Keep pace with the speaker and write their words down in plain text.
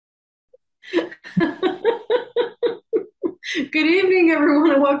Good evening,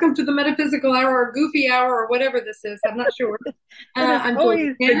 everyone, and welcome to the Metaphysical Hour or Goofy Hour or whatever this is. I'm not sure. It is I'm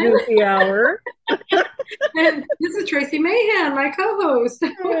always the Joanne, goofy hour. and this is Tracie Mahan, my co-host.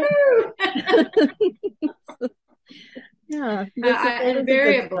 Woohoo! Yeah, this is always a good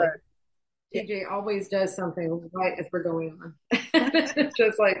Invariably, start. Yeah. TJ always does something right as we're going on. It's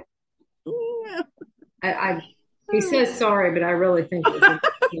just like I, he says sorry, but I really think it was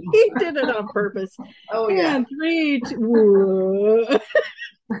He did it on purpose. oh yeah. And three, two,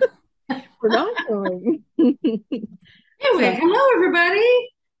 we're not going. Anyway, So, hello everybody.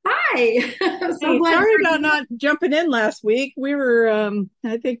 Hi. I'm so hey, glad sorry you're about here. not jumping in last week.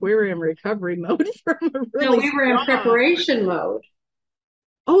 I think we were in recovery mode from a No, really we were in strong. preparation mode.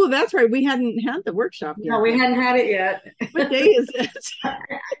 Oh, that's right. We hadn't had the workshop No, yet. we hadn't had it yet. What day is it?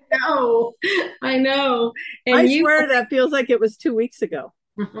 No, I know. I And you, swear that feels like it was 2 weeks ago,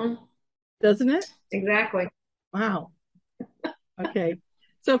 mhm, doesn't it? exactly. Wow. Okay.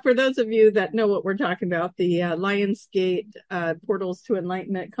 So for those of you that know what we're talking about, the Lionsgate Portals to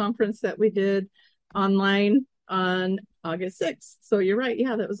Enlightenment conference that we did online on August 6th. So you're right.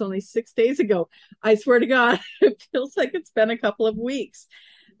 Yeah, that was only 6 days ago. I swear to God, it feels like it's been a couple of weeks.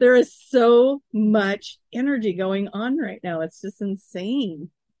 There is so much energy going on right now. It's just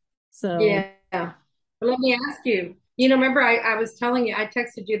insane. So, Yeah. But let me ask you, remember I was telling you, I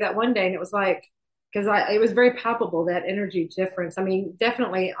texted you that one day and it was like, because it was very palpable, that energy difference. I mean,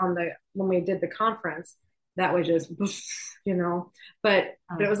 definitely when we did the conference, that was just, but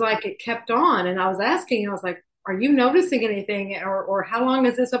it was like it kept on. And I was asking, I was like, are you noticing anything or how long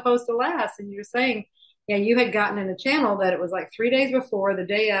is this supposed to last? And you're saying, yeah, you had gotten in a channel that it was like 3 days before, the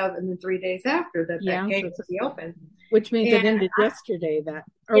day of, and then 3 days after that yeah, gate so would be open. which means it And ended yesterday that,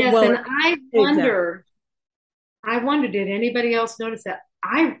 or yes, well, and exactly. I wonder, did anybody else notice that?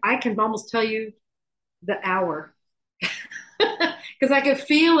 I can almost tell you the hour because I could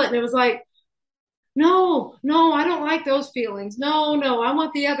feel it, and it was like, no, no, I don't like those feelings. No, no, I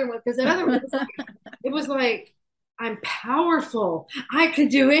want the other one because that other one, it was like I'm powerful. I could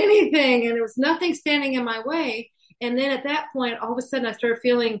do anything, and there was nothing standing in my way. And then at that point, all of a sudden, I started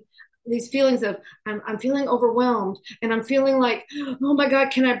feeling these feelings of I'm feeling overwhelmed, and I'm feeling like, oh my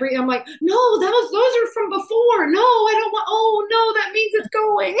God, can I breathe? I'm like, no, those are from before. No, I don't want. Oh no, that means it's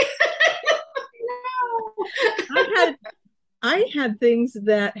going. I had I had things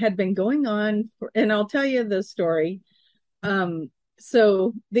that had been going on, and I'll tell you the story.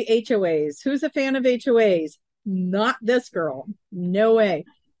 So the HOAs, who's a fan of HOAs? Not this girl. No way.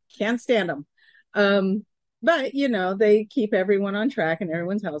 Can't stand them. But they keep everyone on track and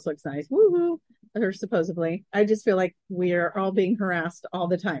everyone's house looks nice. Woohoo. Or supposedly. I just feel like we are all being harassed all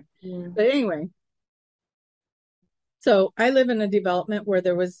the time. Mm. But anyway, so I live in a development where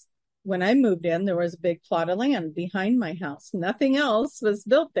when I moved in, there was a big plot of land behind my house. Nothing else was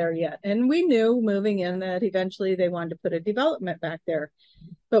built there yet. And we knew moving in that eventually they wanted to put a development back there.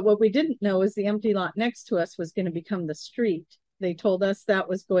 But what we didn't know is the empty lot next to us was going to become the street. They told us that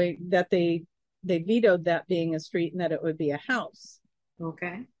they vetoed that being a street and that it would be a house.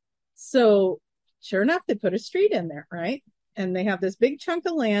 Okay. So sure enough, they put a street in there, right? And they have this big chunk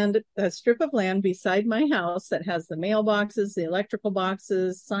of land, a strip of land beside my house that has the mailboxes, the electrical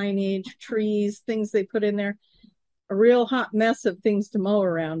boxes, signage, trees, things they put in there. A real hot mess of things to mow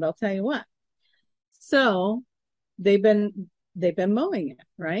around, I'll tell you what. So they've been they've been mowing it,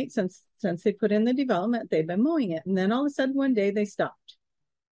 right? Since they put in the development, they've been mowing it. And then all of a sudden one day they stopped.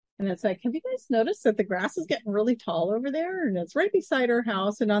 And it's like, have you guys noticed that the grass is getting really tall over there? And it's right beside our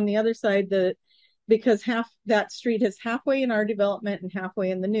house. And on the other side, because half that street is halfway in our development and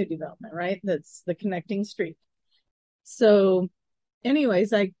halfway in the new development, right? That's the connecting street. So,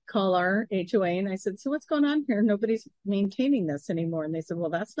 anyways, I call our HOA and I said, so what's going on here? Nobody's maintaining this anymore. And they said,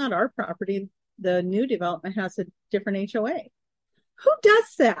 well, that's not our property. The new development has a different HOA. Who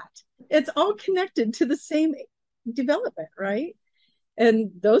does that? It's all connected to the same development, right?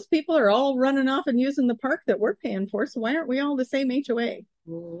 And those people are all running off and using the park that we're paying for. So why aren't we all the same HOA?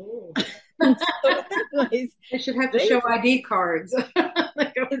 Ooh. So anyways, They should have to they show ID cards.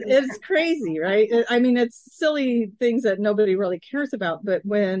 it's crazy, right? I mean, it's silly things that nobody really cares about, but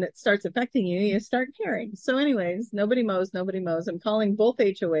when it starts affecting you, you start caring. So, anyways, nobody mows, nobody mows. I'm calling both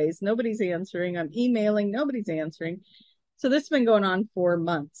HOAs, nobody's answering. I'm emailing, nobody's answering. So this has been going on for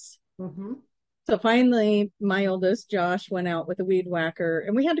months. Mm-hmm. So finally, my oldest, Josh, went out with a weed whacker,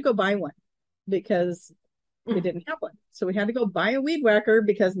 and we had to go buy one because we didn't have one. So we had to go buy a weed whacker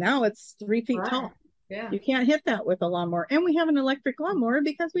because now it's 3 feet Right. tall. Yeah. You can't hit that with a lawnmower. And we have an electric lawnmower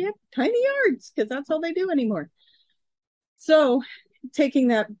because we have tiny yards because that's all they do anymore. So taking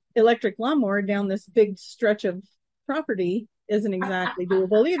that electric lawnmower down this big stretch of property isn't exactly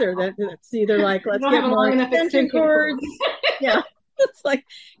doable either. That's either like, You let's don't have get a more long enough extension extension cord. cords. Yeah. It's like,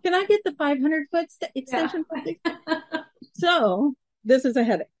 can I get the 500-foot Yeah. extension cord? So this is a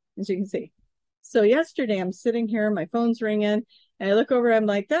headache, as you can see. So yesterday I'm sitting here, my phone's ringing, and I look over, I'm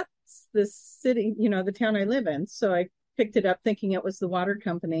like, that's the city, the town I live in. So I picked it up thinking it was the water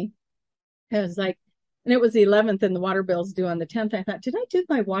company. And I was like, and it was the 11th and the water bill's due on the 10th. I thought, did I do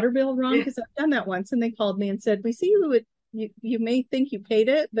my water bill wrong? Yeah. Because I've done that once. And they called me and said, we see you may think you paid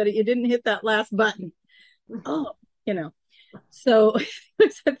it, but you didn't hit that last button. Oh, So I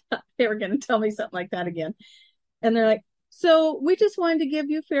thought they were going to tell me something like that again. And they're like, so we just wanted to give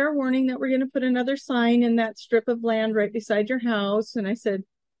you fair warning that we're going to put another sign in that strip of land right beside your house. And I said,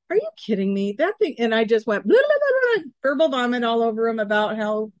 are you kidding me? That thing. And I just went blah, blah, blah, blah, verbal vomit all over him about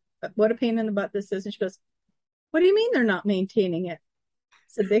what a pain in the butt this is. And she goes, what do you mean they're not maintaining it? I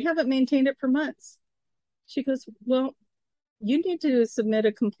said, they haven't maintained it for months. She goes, well, you need to submit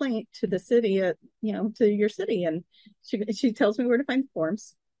a complaint to the city to your city. And she tells me where to find the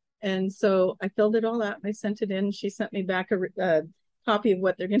forms. And so I filled it all out and I sent it in. She sent me back a copy of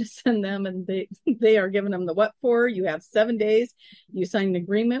what they're going to send them. And they are giving them the what for. You have 7 days. You signed an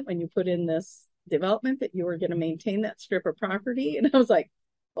agreement when you put in this development that you were going to maintain that strip of property. And I was like,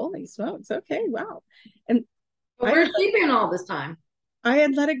 holy smokes. Okay. Wow. And But where's she been all this time? I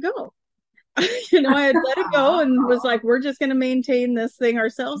had let it go. I had let it go and was like, we're just going to maintain this thing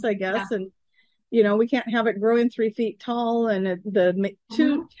ourselves, I guess. Yeah. And, we can't have it growing 3 feet tall. And the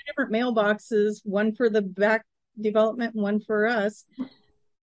two different mailboxes, one for the back development, and one for us,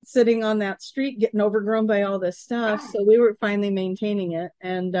 sitting on that street, getting overgrown by all this stuff. So we were finally maintaining it.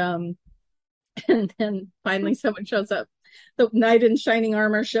 And then finally someone shows up. The knight in shining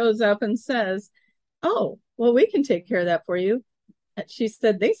armor shows up and says, oh, well, we can take care of that for you. She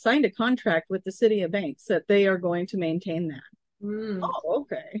said they signed a contract with the city of Banks that they are going to maintain that. Oh,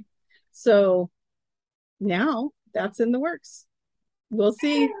 okay. So now that's in the works. We'll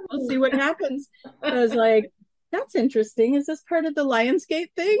see what happens. I was like, that's interesting. Is this part of the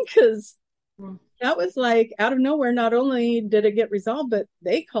Lionsgate thing? Because that was like out of nowhere. Not only did it get resolved, but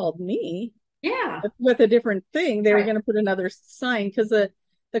they called me with a different thing. They were going to put another sign because the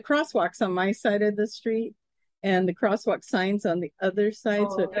crosswalk's on my side of the street and the crosswalk signs on the other side.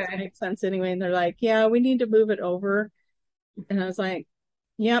 So it doesn't make sense anyway. And they're like, yeah, we need to move it over. And I was like,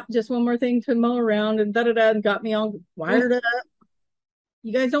 yep, just one more thing to mow around and and got me all wired up.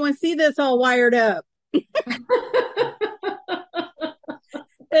 You guys don't want to see this all wired up.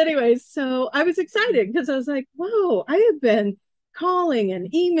 Anyway, so I was excited because I was like, whoa, I have been calling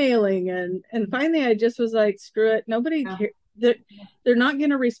and emailing and finally I just was like, screw it. Nobody cares. They're not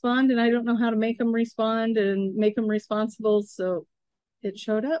going to respond and I don't know how to make them respond and make them responsible. So it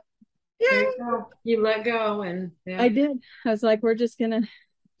showed up. Yeah. You let go and I did. I was like, we're just going to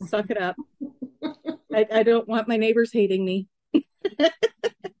suck it up. I don't want my neighbors hating me.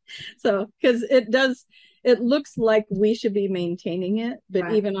 So, because it looks like we should be maintaining it,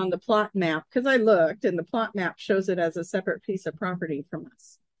 but even on the plot map, because I looked and the plot map shows it as a separate piece of property from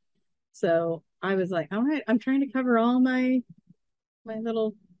us. So I was like, all right, I'm trying to cover all my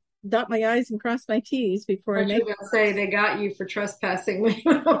little dot my I's and cross my T's before I make it. Say they got you for trespassing when you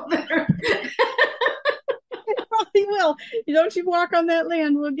went over there. Probably will. Don't you walk on that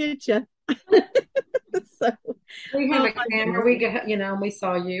land, we'll get you. So we have a camera. We got, we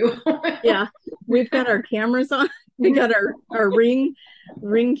saw you. Yeah, we've got our cameras on. We got our ring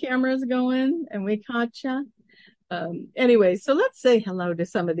cameras going, and we caught you. Anyway, so let's say hello to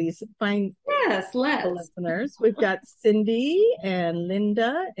some of these fine listeners. We've got Cindy and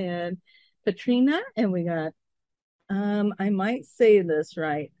Linda and Katrina, and we got I might say this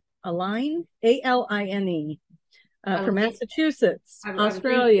right, Aline, Aline. From Massachusetts,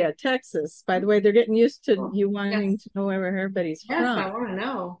 Australia, Texas. By the way, they're getting used to you wanting to know where everybody's from. Yes, I want to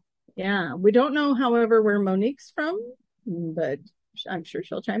know. Yeah, we don't know, however, where Monique's from, but I'm sure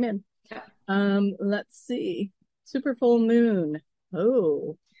she'll chime in. Yeah. Let's see. Super full moon.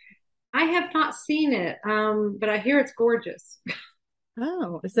 Oh, I have not seen it, but I hear it's gorgeous.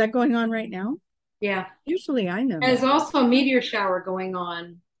 Oh, is that going on right now? Yeah. Usually I know. There's also a meteor shower going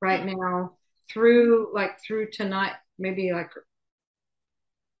on right now. Through tonight, maybe like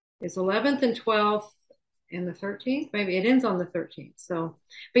it's 11th and 12th and the 13th. Maybe it ends on the 13th. So,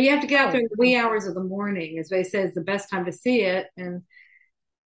 but you have to get out there in the wee hours of the morning, as they say, it's the best time to see it. And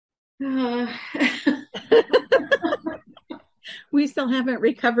we still haven't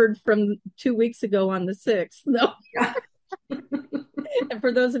recovered from 2 weeks ago on the 6th. No. And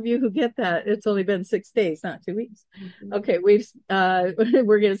for those of you who get that, it's only been 6 days, not 2 weeks. Mhm. Okay,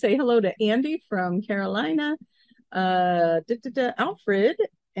 we're going to say hello to Andy from Carolina, Alfred,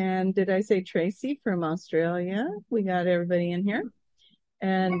 and did I say Tracy from Australia? We got everybody in here,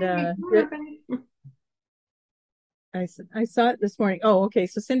 and Yay, hi, everybody. I saw it this morning. Oh, okay.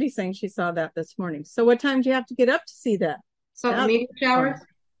 So Cindy's saying she saw that this morning. So what time do you have to get up to see that? So the That's meteor showers, fun.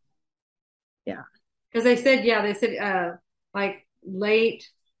 Yeah. because they said, yeah, they said like late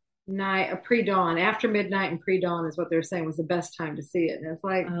night, a pre-dawn, after midnight and pre-dawn is what they're saying was the best time to see it. And it's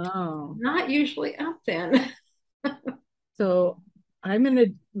like Oh, not usually up then. so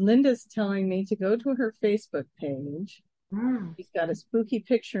Linda's telling me to go to her Facebook page. Mm. She's got a spooky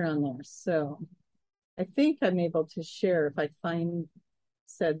picture on there. So I think I'm able to share if I find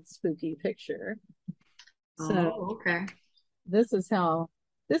said spooky picture. So Oh, okay. this is how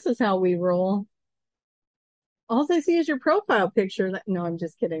we roll. All I see is your profile picture. No, I'm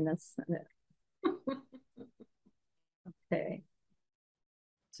just kidding. That's not it. Okay.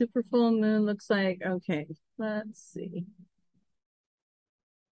 Super full moon looks like, okay, let's see.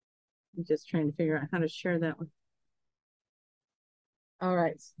 I'm just trying to figure out how to share that one. All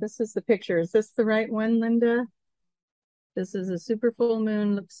right, so this is the picture. Is this the right one, Linda? This is a super full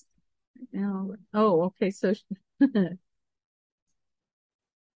moon. Looks now. Oh, okay. So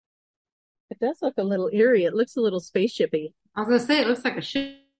it does look a little eerie. It looks a little spaceshipy. I was gonna say it looks like a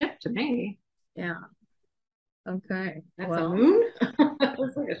ship to me. Yeah. Okay. That's a Well, moon. It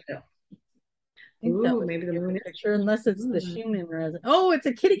looks like a ship. I think that Ooh, was maybe the a moon good is. picture, unless it's the Mm. Schumann resin. Oh, it's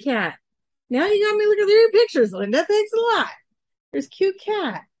a kitty cat. Now you got me looking through your pictures, Linda. Thanks a lot. There's a cute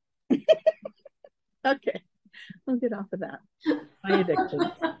cat. Okay, I'll get off of that. My addiction.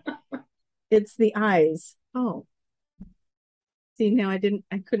 It's the eyes. Oh, see, now I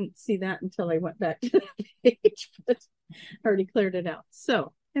couldn't see that until I went back to the page, but I already cleared it out.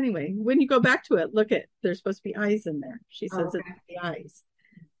 So anyway, when you go back to it, look at, there's supposed to be eyes in there. She Oh, says it's okay. the eyes.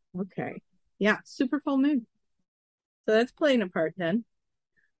 Okay. Yeah, super full moon. So that's playing a part then.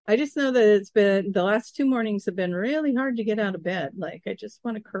 I just know that it's been the last 2 mornings have been really hard to get out of bed. Like I just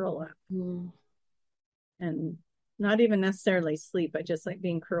want to curl up Mm. and not even necessarily sleep. I just like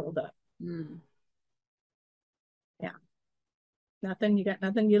being curled up. Mm. Yeah. Nothing. You got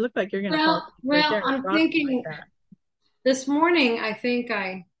nothing. You look like you're gonna fall Well, asleep right well, there, I'm rocking like thinking that. this morning.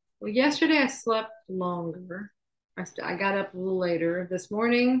 Well, yesterday I slept longer. I got up a little later. This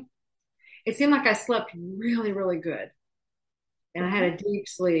morning, it seemed like I slept really, really good. And I had Yeah. a deep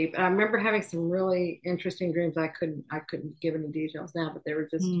sleep. And I remember having some really interesting dreams. I couldn't give any details now, but they were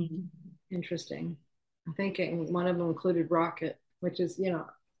just Mm. interesting. I think one of them included Rocket, which is, I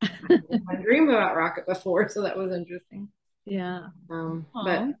hadn't dreamed about Rocket before, so that was interesting. Yeah. But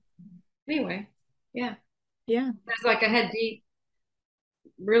Oh, anyway, yeah, yeah. it's like I had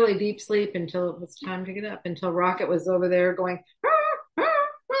really deep sleep until it was time to get up. Until Rocket was over there going, ah,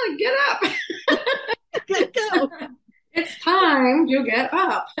 ah, get up! Gotta go. It's time to get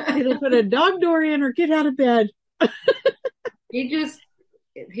up. It'll put a dog door in or get out of bed. he just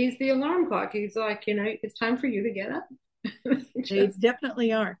he's the alarm clock. He's like, it's time for you to get up. They Just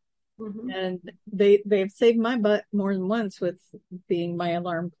definitely are. mhm. And they've saved my butt more than once with being my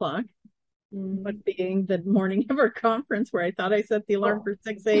alarm clock. Mhm. But being the morning of our conference where I thought I set the alarm Oh. for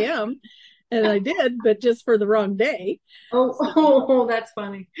 6 a.m. and I did, but just for the wrong day. Oh, So oh, that's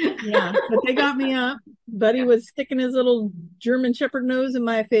funny. yeah, but they got me up. Buddy was sticking his little German Shepherd nose in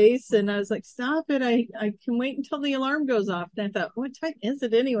my face, and I was like, "Stop it! I can wait until the alarm goes off." And I thought, "What time is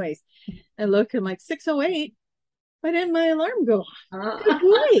it, anyways?" I look, I'm like 6:08. Why didn't my alarm go off? Good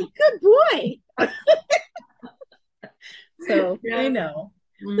boy, good boy. So they Yeah. know.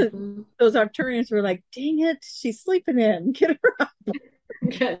 Mhm. Those Arcturians were like, "Dang it, she's sleeping in. Get her up."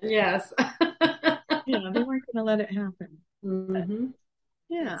 Good. Yes. Yeah, they weren't going to let it happen. But Hmm. That's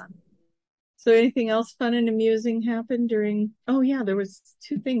yeah. So anything else fun and amusing happened during? Oh yeah, there was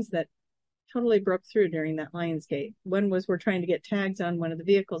two things that totally broke through during that Lionsgate. One was we're trying to get tags on one of the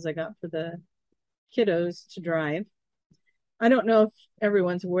vehicles I got for the kiddos to drive. I don't know if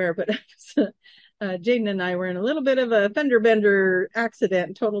everyone's aware, but Jaden and I were in a little bit of a fender bender accident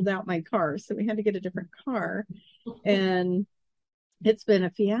and totaled out my car. So we had to get a different car. And it's been a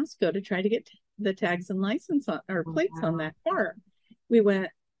fiasco to try to get the tags and license on or plates on wow. that car. We went,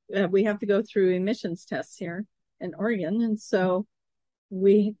 we have to go through emissions tests here in Oregon. And so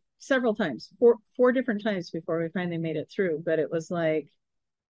we several times, four different times before we finally made it through. But it was like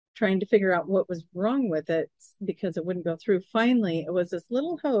trying to figure out what was wrong with it because it wouldn't go through. Finally, it was this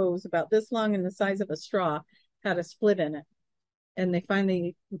little hose about this long and the size of a straw, had a split in it. And they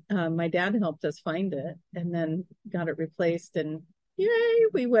finally, my dad helped us find it and then got it replaced. And yay,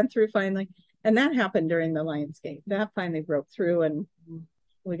 we went through finally. And that happened during the Lionsgate. That finally broke through and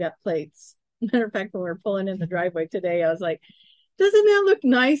we got plates. Matter of fact, when we were pulling in the driveway today, I was like, doesn't that look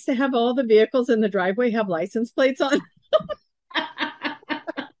nice to have all the vehicles in the driveway have license plates on?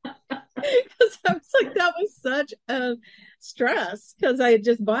 Because I was like, that was such a stress because I had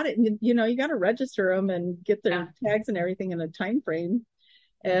just bought it. And, you got to register them and get Yeah. their tags and everything in a time frame.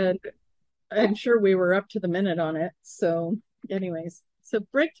 And I'm sure we were up to the minute on it. So, anyways, so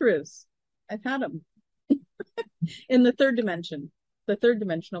breakthroughs. I've had them in the third dimension, the third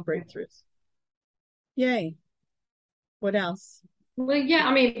dimensional breakthroughs. Yay. What else? Well, yeah,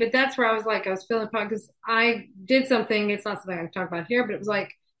 I mean, but that's where I was like, I was feeling proud because I did something. It's not something I can talk about here, but it was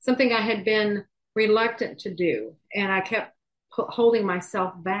like something I had been reluctant to do, and I kept holding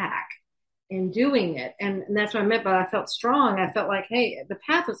myself back in doing it, and that's what I meant. But I felt strong. I felt like, hey, the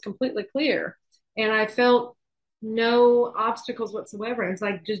path was completely clear, and I felt no obstacles whatsoever. It's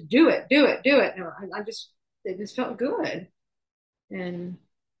like just do it, do it, do it. And I just it just felt good, and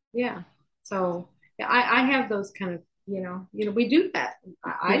yeah, so yeah, I have those kind of we do that.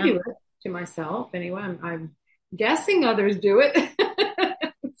 I Yeah. do it to myself anyway. I'm guessing others do it.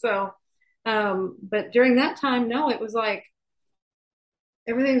 So, but during that time, no, it was like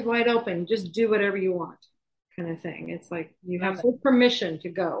everything's wide open. Just do whatever you want, kind of thing. It's like you Love have it. full permission to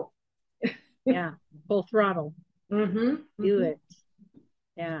go. Yeah. Full throttle. Mm-hmm, Do mm-hmm. it.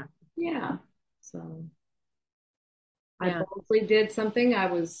 Yeah. Yeah. So I Yeah. boldly did something.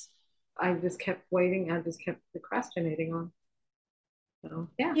 I just kept waiting. I just kept procrastinating on. So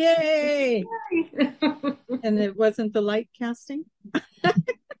yeah. Yay. And it wasn't the light casting.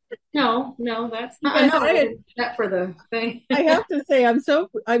 No, no, that's You I guys, know I did that for the thing. I have to say, I'm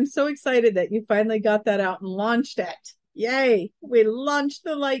so excited that you finally got that out and launched it. Yay. We launched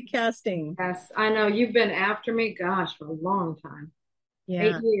the light casting. Yes, I know you've been after me, gosh, for a long time.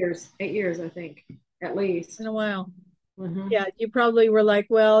 Yeah. 8 years, I think, at In least. a while. Hmm. Yeah, you probably were like,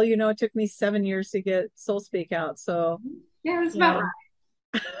 well, it took me 7 years to get Soul Speak out. So, Yeah, that's you about know,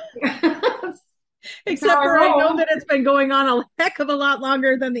 right. That's how except I for I know roll. that it's been going on a heck of a lot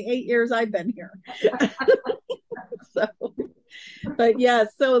longer than the 8 years I've been here. So, but yeah,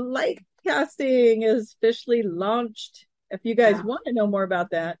 so light casting is officially launched. If you guys Yeah. want to know more about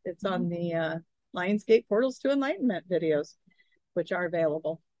that, it's on the Lionsgate Portals to Enlightenment videos, which are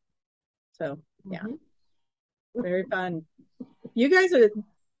available. So, yeah, Hmm. very fun. You guys are,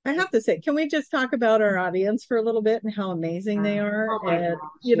 I have to say, can we just talk about our audience for a little bit and how amazing they are? Oh my And, gosh,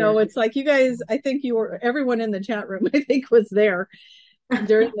 yeah. it's like you guys, I think everyone in the chat room, I think was there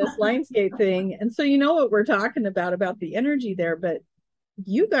during this Lionsgate thing. And so, what we're talking about the energy there, but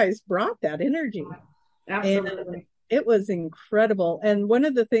you guys brought that energy and Absolutely. it was incredible. And one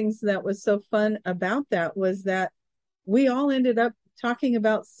of the things that was so fun about that was that we all ended up talking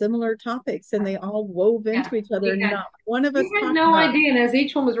about similar topics and they all wove Yeah. into each other. Not one of We us had talked no about, idea. And as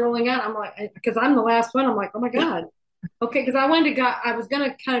each one was rolling out, I'm like, because I'm the last one, I'm like, oh my God. Okay, because I was going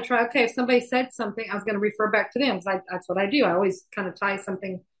to kind of try, okay, if somebody said something, I was going to refer back to them because that's what I do. I always kind of tie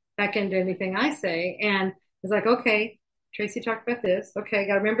something back into anything I say. And it's like, okay, Tracie talked about this. Okay,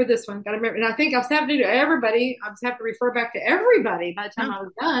 got to remember this one. Got to remember. And I think I was having to do everybody. I was having to refer back to everybody by the time yeah. I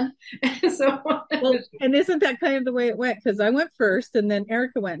was done. So, Well, and isn't that kind of the way it went? Because I went first and then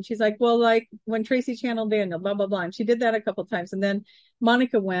Erica went. And she's like, well, like when Tracie channeled Daniel, blah, blah, blah. And she did that a couple of times. And then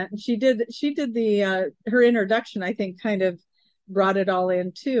Monica went and she did the, her introduction, I think kind of brought it all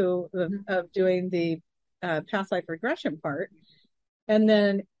in too of doing the past life regression part. And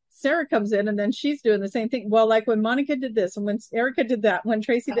then Sarah comes in and then she's doing the same thing. Well, like when Monica did this and when Erica did that, when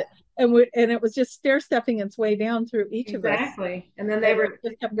Tracie did, and it was just stair stepping its way down through each of us. exactly. And then And it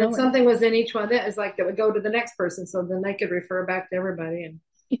just kept then going. something was in each one that is like that would go to the next person. So then they could refer back to everybody. And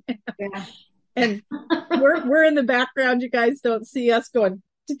yeah. And we're in the background. You guys don't see us going,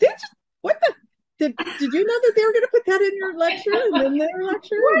 did they just, what the, did you know that they were going to put that in your lecture and then their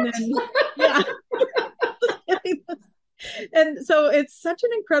lecture? And then, yeah. And so it's such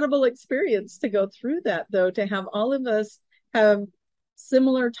an incredible experience to go through that, though, to have all of us have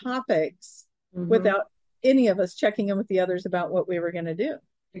similar topics Mm-hmm. without any of us checking in with the others about what we were going to do.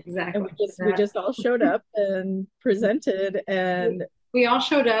 And Exactly. we just all showed up and presented and We all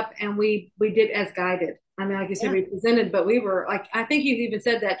showed up and we did as guided. I mean, like you said, yeah, we presented, but we were like, I think you even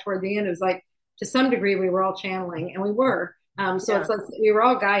said that toward the end. It was like, to some degree, we were all channeling, and we were. So yeah. it's like we were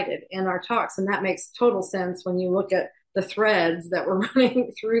all guided in our talks, and that makes total sense when you look at the threads that were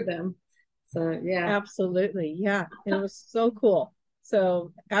running through them. So yeah, Absolutely. Yeah. It was so cool.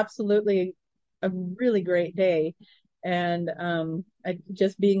 So absolutely a really great day. And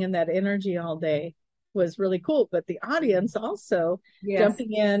just being in that energy all day. was really cool. But the audience also Yes.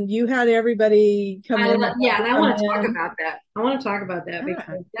 jumping in, you had everybody come in that Yeah, had and to I come want to talk in. about that. I want to talk about that Yeah.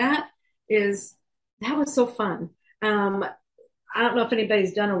 because is that was so fun. Um, I don't know if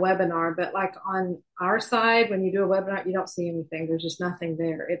anybody's done a webinar, but like on our side, when you do a webinar, you don't see anything. There's just nothing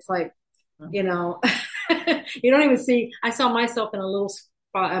there. It's like, you know, you don't even see. I saw myself in a little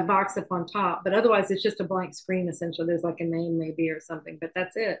spot, a box up on top, but otherwise it's just a blank screen essentially. There's like a name maybe or something, but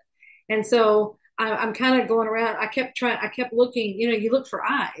that's it. And so I'm kind of going around. I kept looking. You know, you look for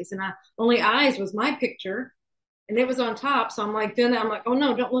eyes, and I only eyes was my picture, and it was on top. So I'm like doing that. I'm like, oh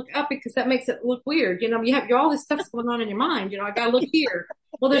no, don't look up because that makes it look weird. You know, you're all this stuff's going on in your mind. You know, I gotta look here.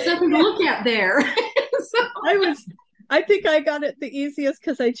 Well, there's nothing to Yeah. look at there. So I was, I think I got it the easiest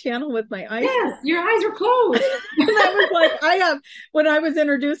because I channel with my eyes closed. yes, your eyes are closed. And I was like, when I was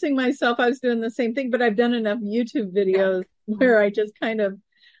introducing myself, I was doing the same thing, but I've done enough YouTube Yeah. videos where I just kind of,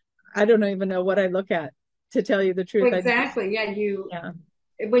 I don't even know what I look at, to tell you the truth. Well, I just, exactly. Yeah, yeah,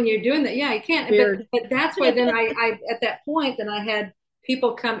 when you're doing that, yeah, you can't. weird. But that's why then I at that point then I had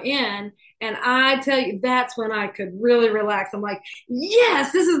people come in, and I tell you that's when I could really relax. I'm like,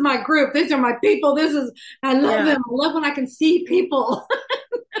 yes, this is my group. These are my people. I love Yeah. them. I love when I can see people.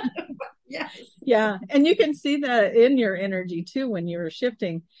 Yes. Yeah. And you can see that in your energy too when you were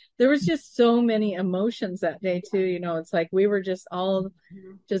shifting. There was just so many emotions that day too. You know, it's like we were just all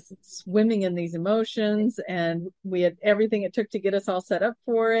just swimming in these emotions, and we had everything it took to get us all set up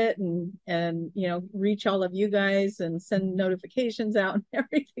for it, and you know, reach all of you guys and send notifications out and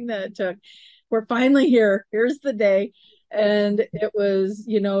everything that it took. We're finally here. Here's the day. And it was,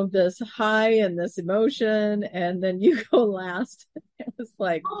 you know, this high and this emotion, and then you go last. It was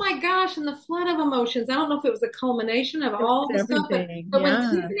like, Oh my gosh, and the flood of emotions. I don't know if it was a culmination of it was all the stuff, everything. but when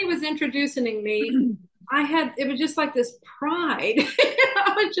Yeah. Tiffany was introducing me, it was just like this pride.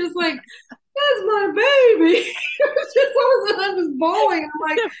 I was just like, that's my baby. It was just all of a sudden I was bawling.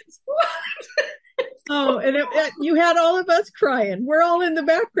 I'm like, what? Oh, and you had all of us crying. We're all in the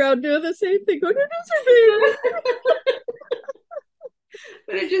background doing the same thing, going, "It is her baby."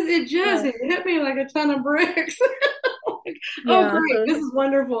 But it just Yeah, it hit me like a ton of bricks. Like, oh yeah, great, so this is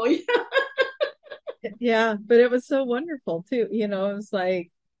wonderful. yeah, but it was so wonderful too. You know, it was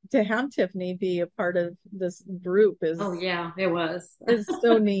like to have Tiffany be a part of this group Oh yeah, it was. is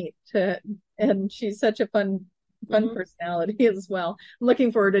so neat and she's such a fun Mm-hmm. personality as well. I'm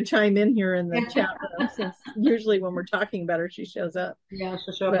looking forward to chime in here in the chat room, since usually when we're talking about her, she shows up. Yeah,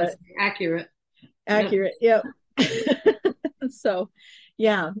 she'll show up and But say accurate. Yep. accurate, yep. So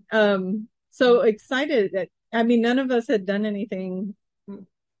yeah, so excited that, I mean, none of us had done anything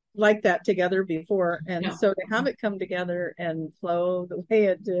like that together before, and No. so to have it come together and flow the way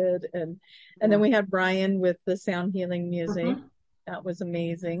it did, and then we had Brian with the sound healing music. Mm-hmm. That was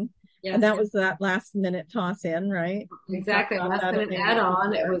amazing. And Yes, that was that last minute toss in, right? We talked exactly. about Last that minute only a add week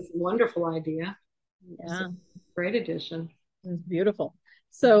on. It before. was a wonderful idea. So, Yeah, great addition. it was beautiful.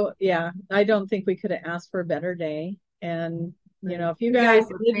 So yeah, I don't think we could have asked for a better day. And you know, if you You guys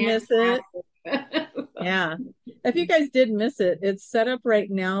guys were did miss it, fantastic. yeah. If you guys did miss it, it's set up right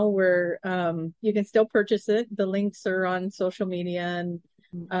now where you can still purchase it. The links are on social media, and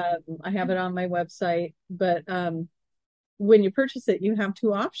I have it on my website. But when you purchase it, you have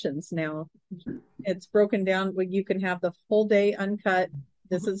two options now. It's broken down where you can have the full day uncut.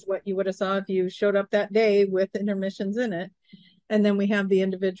 This is what you would have saw if you showed up that day with intermissions in it. And then we have the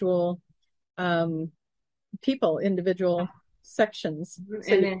individual um, individual sections.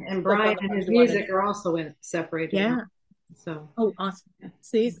 So And you then can and click Brian on the and ones his you want to music do. are also separated out. Yeah. So Oh, awesome.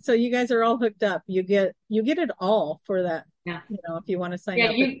 See, so you guys are all hooked up. You get it all for that. yeah. You know, if you want to sign Yeah,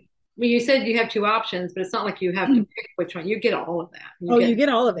 up. you said you have two options, but it's not like you have to pick which one. You get all of that. Oh, you get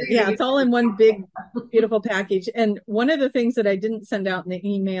all of it. Yeah, You it's all in one big, beautiful package. And one of the things that I didn't send out in the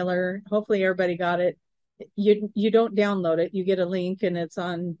emailer, hopefully everybody got it. You don't download it. You get a link, and it's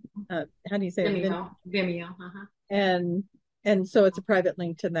on how do you say it? Vimeo. Uh-huh. And and so it's a private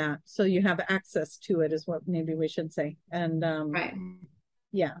link to that. So you have access to it, is what maybe we should say. And Right.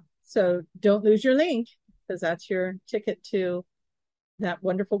 yeah. So don't lose your link, because that's your ticket to that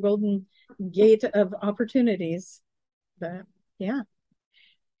wonderful golden gate of opportunities. But yeah.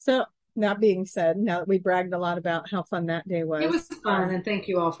 So that being said, now that we bragged a lot about how fun that day It was was, fun, and thank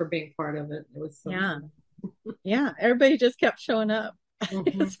you all for being part of it. It was so yeah, fun. yeah, everybody just kept showing up.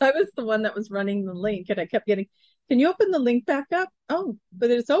 Mhm. So I was the one that was running the link, and I kept getting, "Can you open the link back up?" "Oh, but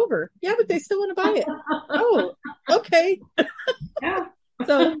it's over." "Yeah, but they still want to buy it." "Oh, okay." Yeah.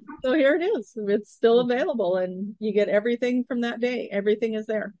 So here it is. It's still available, and you get everything from that day. Everything is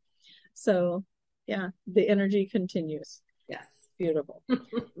there. So yeah, the energy continues. Yes. Beautiful.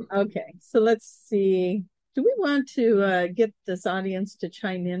 Okay, so let's see. Do we want to get this audience to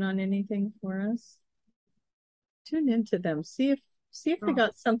chime in on anything for us? Tune into them. See if they Oh.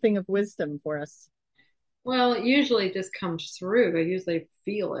 got something of wisdom for us. Well, it usually just comes through. I usually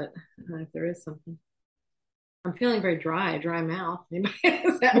feel it if there is something. I'm feeling very dry mouth.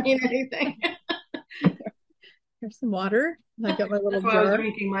 Does that mean anything? Here's some water. I got my little That's why I was jar.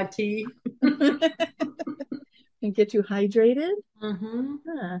 drinking my tea. And get you hydrated. Mm-hmm.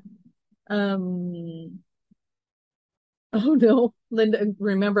 Huh. Um, oh no, Linda,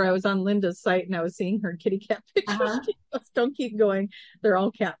 remember I was on Linda's site and I was seeing her kitty cat pictures. Uh-huh. She goes, don't keep going. They're all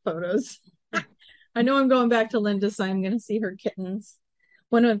cat photos. I know I'm going back to Linda's site. I'm going to see her kittens.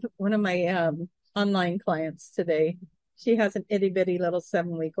 One of my online clients today, she has an itty bitty little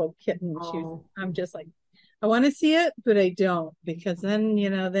 7-week-old kitten. Oh, I'm just like, I want to see it, but I don't because then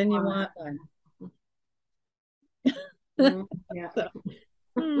you want one. yeah. So,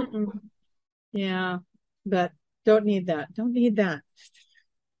 yeah, but don't need that. Don't need that.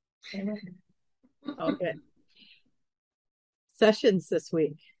 All good. Sessions this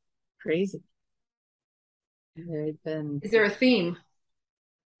week. Crazy. They've been, Is there a theme?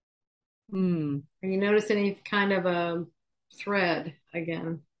 hmm. Are you notice any kind of a thread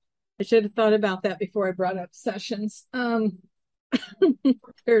again? I should have thought about that before I brought up sessions.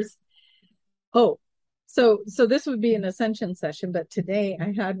 There's, oh, so this would be an ascension session, but today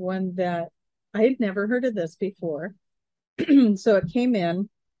I had one that I had never heard of this before. So it came in,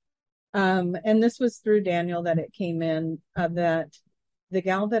 and this was through Daniel that it came in, that the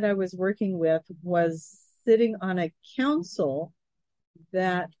gal that I was working with was sitting on a council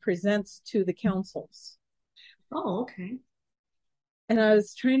that presents to the councils. Oh, okay. And I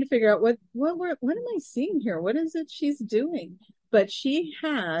was trying to figure out what am I seeing here? What is it she's doing? But she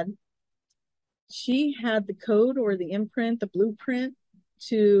had the code or the imprint, the blueprint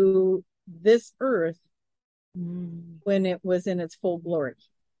to this earth when it was in its full glory.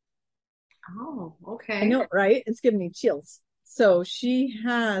 Oh, I okay. know, right? It's giving me chills. So she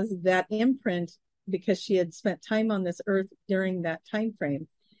has that imprint because she had spent time on this earth during that time frame,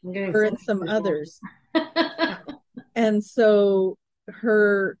 I'm getting her some and some visual. others. And so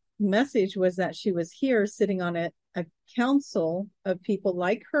her message was that she was here sitting on a council of people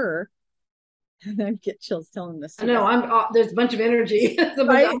like her. And I get chills telling this I to you know guys. there's a bunch of energy. I'm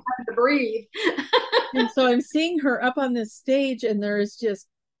Right. having to breathe. And so I'm seeing her up on this stage, and there is just,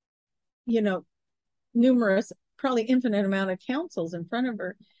 you know, numerous, probably infinite amount of councils in front of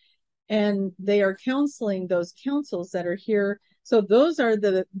her. And they are counseling those councils that are here. So those are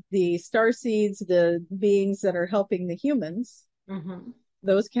the star seeds, the beings that are helping the humans, Mm-hmm.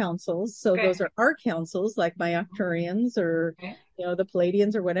 those councils. So Okay. those are our councils, like my Arcturians or Okay. the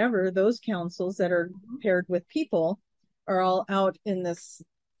Palladians or whatever. Those councils that are paired with people are all out in this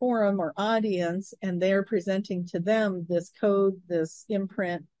forum or audience, and they're presenting to them this code, this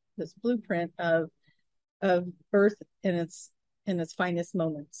imprint, this blueprint of Earth in its finest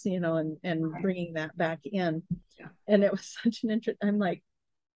moments, and Okay. bringing that back in. Yeah. And it was such an interest. I'm like,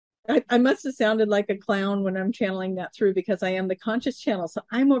 I must have sounded like a clown when I'm channeling that through because I am the conscious channel. So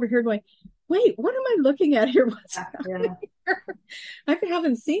I'm over here going, wait, what am I looking at here? What's Yeah. happening Yeah. here? I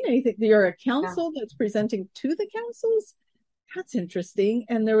haven't seen anything. You're a Yeah. council that's presenting to the councils. That's interesting.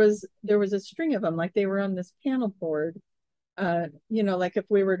 And there was a string of them, like they were on this panel board. Like if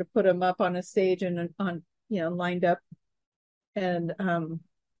we were to put them up on a stage and on, lined up, and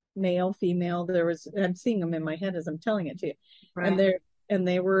male, female. I'm seeing them in my head as I'm telling it to you, and Right.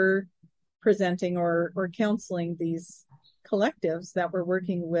 they were presenting or counseling these collectives that were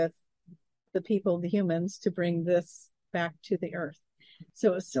working with the people, the humans, to bring this back to the earth.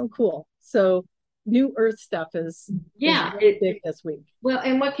 So it's so cool. So new earth stuff is Yeah. really big this week. Well,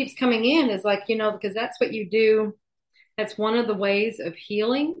 and what keeps coming in is like, because that's what you do. That's one of the ways of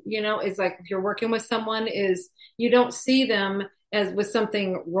healing, is like if you're working with someone is you don't see them as with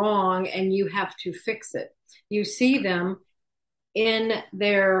something wrong and you have to fix it. You see them in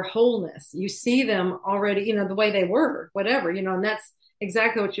their wholeness. You see them already, the way they were, whatever, and that's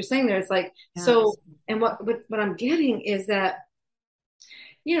exactly what you're saying there. It's like, so, Yes. and what I'm getting is that,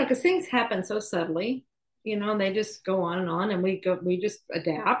 because things happen so subtly, and they just go on and we just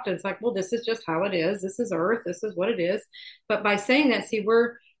adapt. It's like, well, this is just how it is. This is Earth. This is what it is. But by saying that, see,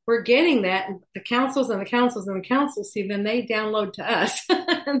 we're getting that the councils and the councils and the councils, see, then they download to us.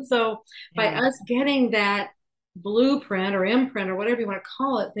 And so by Yeah. us getting that blueprint or imprint or whatever you want to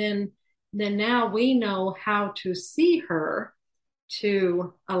call it, then now we know how to see her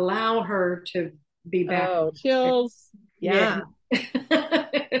to allow her to be back. Oh, chills. Yeah.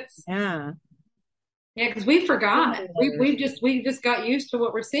 Yeah. Yeah. Yeah, because we So forgot. many We layers. we just we just got used to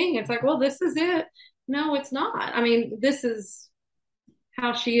what we're seeing. It's like, well, this is it. No, it's not. I mean, this is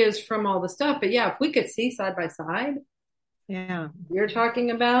how she is from all the stuff. But yeah, if we could see side by side, Yeah. you're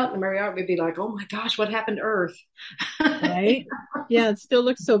talking about, and Marriott would be like, oh my gosh, what happened to Earth? Right? Yeah, it still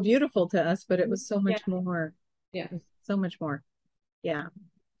looks so beautiful to us, but it was so Yeah, much more. yeah. It was so much more. Yeah.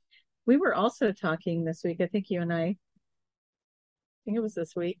 We were also talking this week, I think you and I think it was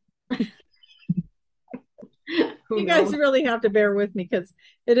this week. Who You guys knows? really have to bear with me because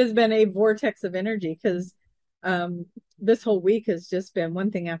it has been a vortex of energy because um this whole week has just been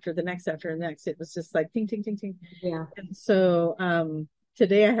one thing after the next after the next. It was just like ting ting ting ting. Yeah. And so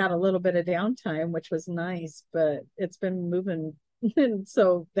today I had a little bit of downtime, which was nice, but it's been moving and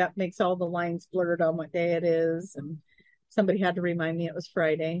so that makes all the lines blurred on what day it is. And somebody had to remind me it was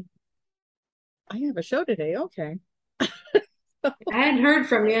Friday. I have a show today. Okay. I hadn't heard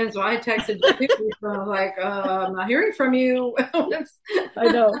from you, and so I texted you too. So I was like, I'm not hearing from you.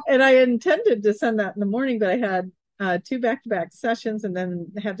 I know. And I intended to send that in the morning, but I had two back-to-back sessions and then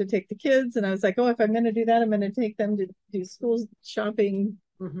had to take the kids. And I was like, oh, if I'm going to do that, I'm going to take them to do school shopping,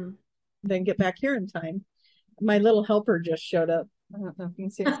 Mhm. then get back here in time. My little helper just showed up. I don't know if you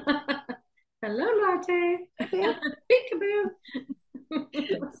can see Hello, latte. her. Peekaboo.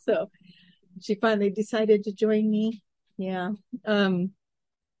 So she finally decided to join me. Yeah. Um,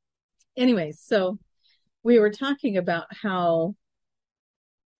 anyways, so we were talking about how,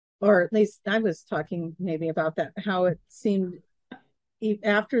 or at least I was talking maybe about that, how it seemed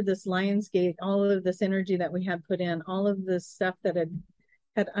after this Lionsgate, all of this energy that we had put in, all of this stuff that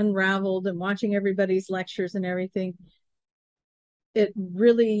had unraveled, and watching everybody's lectures and everything, it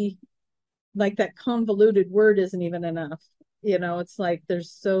really, like, that convoluted word isn't even enough. It's like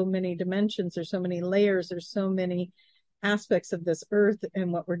there's so many dimensions, there's so many layers, there's so many aspects of this earth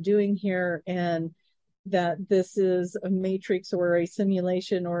and what we're doing here, and that this is a matrix or a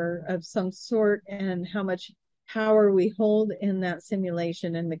simulation or of some sort, and how much power we hold in that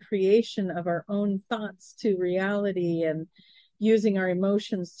simulation and the creation of our own thoughts to reality, and using our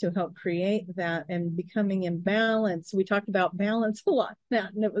emotions to help create that and becoming in balance. We talked about balance a lot,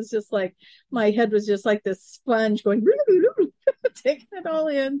 Matt, and it was just like my head was just like this sponge going taking it all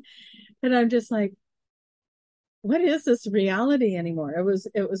in. And I'm just like, what is this reality anymore?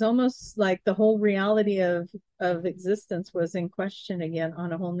 It was almost like the whole reality of existence was in question again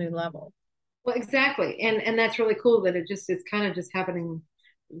on a whole new level. Well, exactly, and that's really cool that it's kind of just happening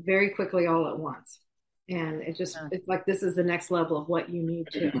very quickly all at once, and it's like this is the next level of what you need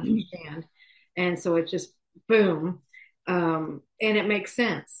to understand, and so it just boom, and it makes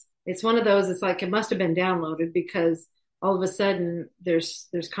sense. It's one of those. It's like it must have been downloaded because all of a sudden there's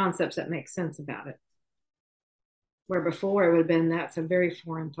concepts that make sense about it, where before it would have been that's a very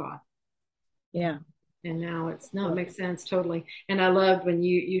foreign thought. Yeah. And now it's no, it makes sense totally. And I loved when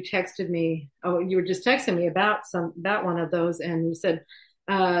you texted me. Oh, you were just texting me about one of those, and you said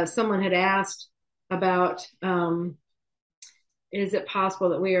someone had asked about is it possible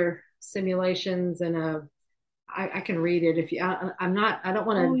that we are simulations and a I can read it if you I'm not I don't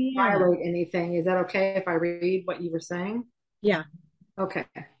want Oh to yeah. violate anything. Is that okay if I read what you were saying? Yeah. Okay.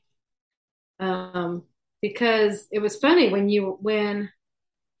 Um, because it was funny when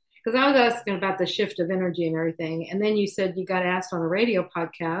because I was asking about the shift of energy and everything. And then you said you got asked on a radio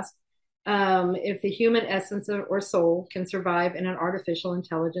podcast if the human essence or soul can survive in an artificial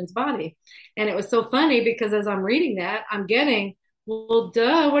intelligence body. And it was so funny because as I'm reading that, I'm getting, well,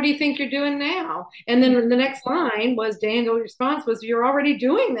 duh, what do you think you're doing now? And then the next line was Daniel's response was, you're already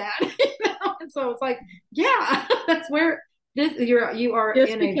doing that. And so it's like, yeah, that's where you are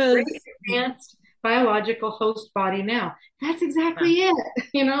Just in a very because, advanced biological host body now. That's yeah. exactly it.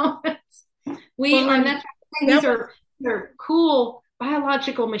 You know, we Well, are, and and that's these that was, are they're cool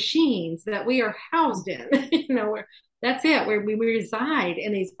biological machines that we are housed in. That's it. Where we reside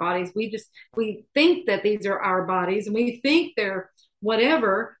in these bodies. We think that these are our bodies, and we think they're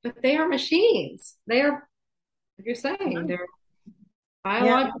whatever, but they are machines. They are, like you're saying, they're yeah,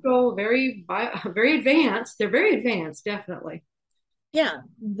 biological, very advanced. They're very advanced, definitely. yeah,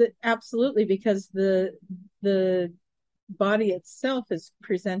 absolutely, because the body itself is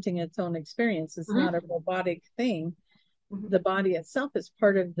presenting its own experience. It's not a Mm-hmm. robotic thing. Mm-hmm. The body itself is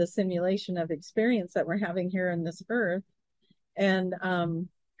part of the simulation of experience that we're having here in this earth. And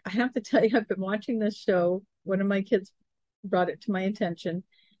I have to tell you, I've been watching this show. One of my kids brought it to my attention.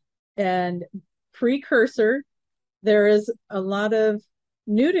 And precursor, there is a lot of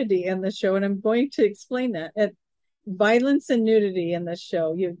nudity in the show, and I'm going to explain that. Violence and nudity in this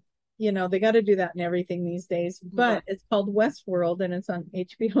show. They got to do that in everything these days. Right. But it's called Westworld, and it's on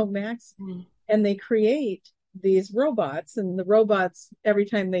HBO Max. Mm-hmm. and they create these robots, and the robots, every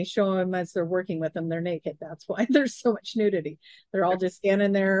time they show them as they're working with them, they're naked. That's why there's so much nudity. They're all just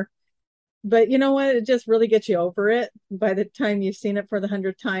standing there. But you know what? It just really gets you over it. By the time you've seen it for the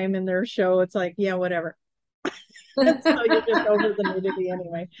 100th time in their show, it's like, yeah, whatever. So you're just over the nudity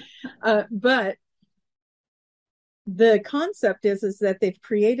anyway. But the concept is that they've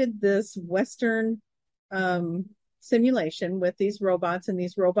created this Western simulation with these robots, and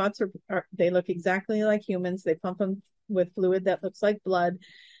these robots they look exactly like humans. They pump them with fluid that looks like blood.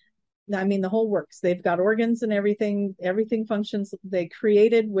 I mean, the whole works. They've got organs and everything. Everything functions. They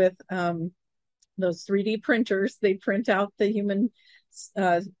created with those 3D printers. They print out the human,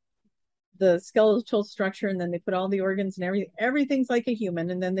 the skeletal structure, and then they put all the organs and everything. Everything's like a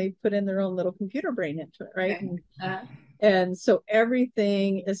human, and then they put in their own little computer brain into it, right? Okay. And so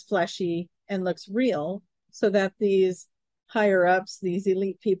everything is fleshy and looks real, so that these higher ups, these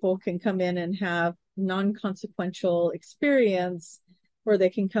elite people, can come in and have non-consequential experience where they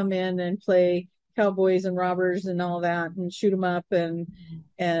can come in and play cowboys and robbers and all that and shoot them up and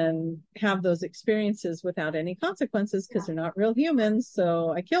have those experiences without any consequences, because they're not real humans.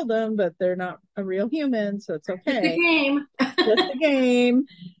 So I killed them, but they're not a real human, so it's okay. It's a game. Just a game.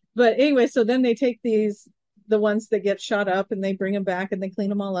 But anyway, so then they take the ones that get shot up, and they bring them back, and they clean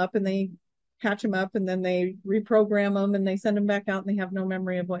them all up, and they patch them up, and then they reprogram them, and they send them back out, and they have no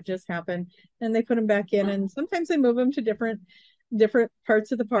memory of what just happened, and they put them back in, and sometimes they move them to different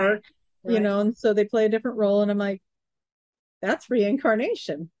parts of the park, right. And so they play a different role, and I'm like, that's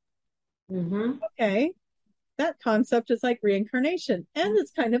reincarnation. Okay, that concept is like reincarnation, and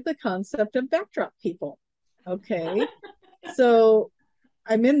it's kind of the concept of backdrop people. Okay, so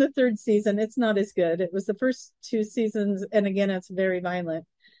I'm in the 3rd season. It's not as good. It was the first 2 seasons, and again, it's very violent.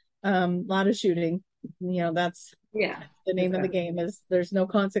 A lot of shooting. That's the name of the game. Is there's no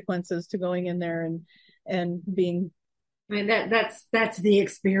consequences to going in there and being. I mean, that's the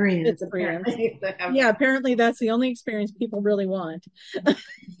experience. Apparently. Yeah, apparently that's the only experience people really want.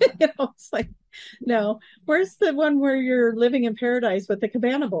 It's like, no. Where's the one where you're living in paradise with the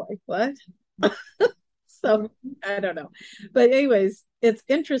cabana boy? What? So I don't know. But anyways, it's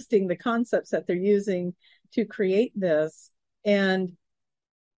interesting, the concepts that they're using to create this. And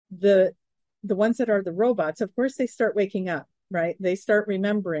the ones that are the robots, of course, they start waking up, right? They start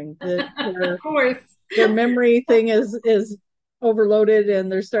remembering. Of course. Their memory thing is overloaded,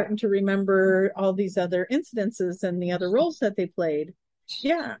 and they're starting to remember all these other incidences and the other roles that they played.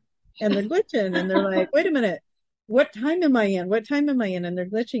 Yeah. And they're glitching, and they're like, wait a minute, what time am I in? What time am I in? And they're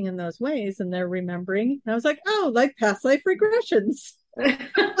glitching in those ways, and they're remembering. And I was like, oh, like past life regressions.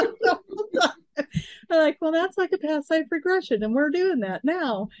 I'm like, well, that's like a past life regression, and we're doing that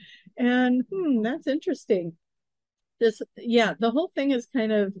now. And that's interesting. The whole thing has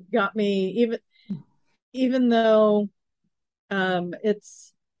kind of got me, even though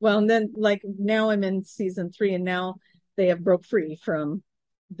it's, well, and then like now I'm in season 3, and now they have broke free from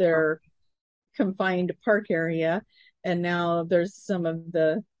their confined park area, and now there's some of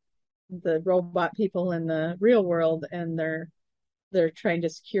the robot people in the real world, and they're trying to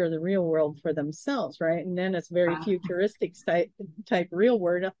secure the real world for themselves, right? And then it's very futuristic type real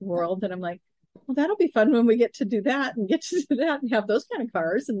world, and I'm like, well, that'll be fun when we get to do that and have those kind of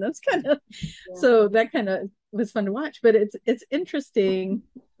cars and those kind of. So that kind of was fun to watch. But it's interesting.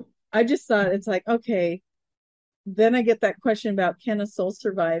 I just thought, it's like, okay, then I get that question about, can a soul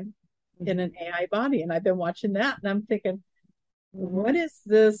survive in an AI body? And I've been watching that, and I'm thinking, what is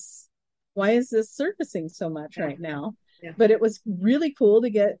this? Why is this surfacing so much right now? Yeah. But it was really cool to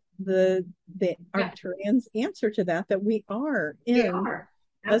get the Arcturians' answer to that we are in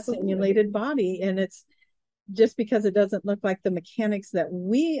a simulated body. And it's just because it doesn't look like the mechanics that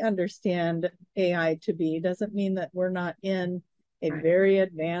we understand AI to be, doesn't mean that we're not in a very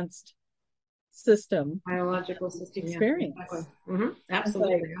advanced biological system experience. Yeah, exactly.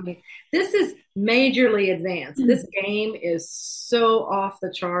 Absolutely. I mean, this is majorly advanced. This game is so off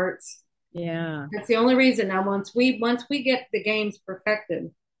the charts. Yeah, that's the only reason. Now, once we get the games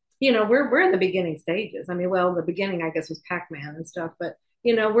perfected, we're in the beginning stages. I mean, well, the beginning, I guess, was Pac-Man and stuff, but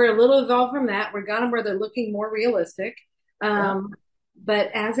we're a little evolved from that. We got them where they're looking more realistic.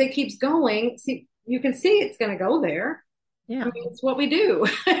 But as it keeps going, you can see it's going to go there. Yeah, I mean, it's what we do.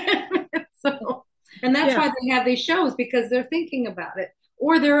 So, and that's why they have these shows, because they're thinking about it,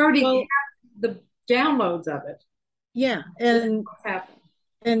 or they're already have the downloads of it. Yeah, and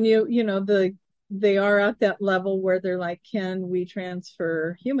they are at that level where they're like, can we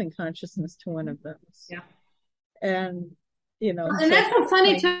transfer human consciousness to one of those? Yeah, and and that's so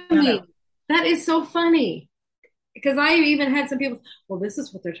funny to me. That is so funny. because I even had some people, well, this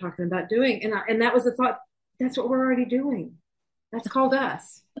is what they're talking about doing. And that was the thought, that's what we're already doing. That's called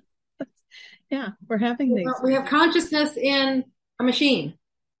us. Yeah, we're having these. We have consciousness in a machine.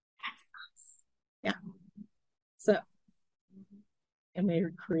 Yeah. So, and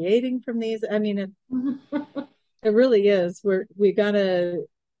we're creating from these. I mean, it really is. We got to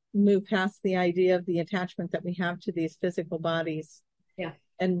move past the idea of the attachment that we have to these physical bodies Yeah.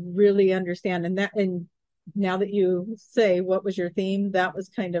 and really understand. And now that you say what was your theme, that was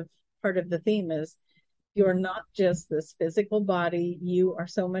kind of part of the theme is you're not just this physical body, you are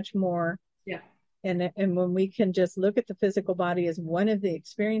so much more. Yeah. And when we can just look at the physical body as one of the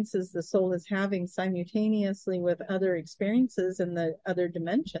experiences the soul is having simultaneously with other experiences in the other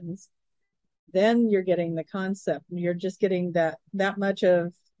dimensions, then you're getting the concept. You're just getting that much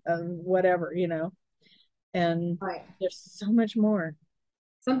of whatever, and Right. there's so much more.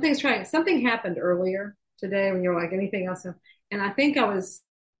 Something happened earlier today when you're like anything else. And I think I was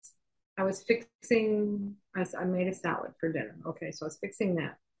fixing, I made a salad for dinner. Okay. So I was fixing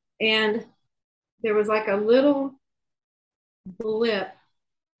that. And there was like a little blip,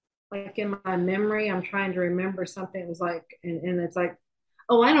 like in my memory. I'm trying to remember something. It was like, and it's like,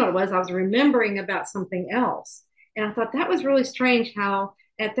 oh, I know what it was. I was remembering about something else. And I thought that was really strange how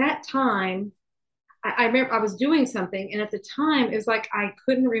at that time, I remember I was doing something, and at the time, it was like I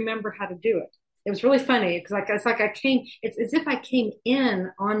couldn't remember how to do it. It was really funny because it's like I came. It's as if I came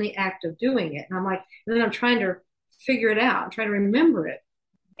in on the act of doing it, and I'm like, and then I'm trying to figure it out, I'm trying to remember it,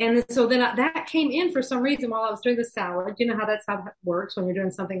 and so then that came in for some reason while I was doing the salad. You know how that's how it works when you're doing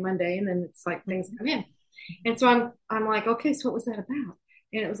something mundane, and then it's like things come in, and so I'm like, okay, so what was that about?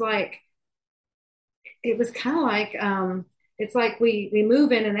 And it was like it was kind of like it's like we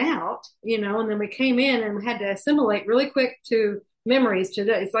move in and out, and then we came in and we had to assimilate really quick to memories to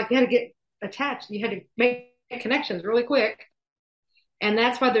it's like you had to get attached, you had to make connections really quick, and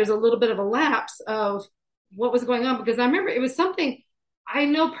that's why there's a little bit of a lapse of what was going on because I remember it was something I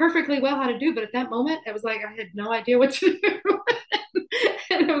know perfectly well how to do, but at that moment it was like I had no idea what to do.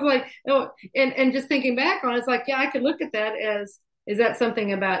 And it was like, oh, and just thinking back on it, it's like, yeah, I could look at that as, is that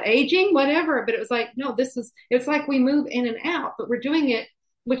something about aging, whatever? But it was like, no, it's like we move in and out, but we're doing it,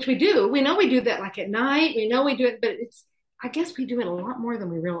 which we do. We know we do that like at night. We know we do it, but I guess we do it a lot more than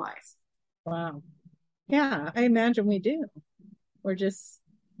we realize. Wow. Yeah, I imagine we do. We're just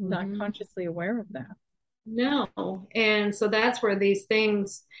not Mm-hmm. consciously aware of that. No. And so that's where these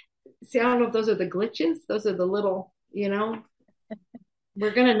things, see, I don't know if those are the glitches. Those are the little,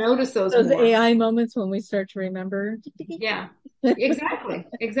 we're going to notice those Those more. AI moments when we start to remember. Yeah, exactly,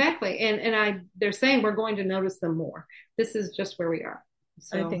 exactly. They're saying we're going to notice them more. This is just where we are.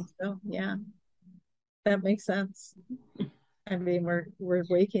 I So, think so. Yeah, that makes sense. I mean, we're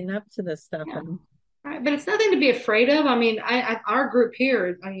waking up to this stuff, yeah. and All right, but it's nothing to be afraid of. I mean, our group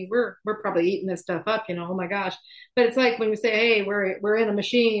here, I mean, we're probably eating this stuff up, oh my gosh. But it's like when we say, hey, we're in a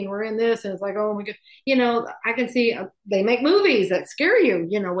machine, we're in this, and it's like, oh my god, I can see they make movies that scare you,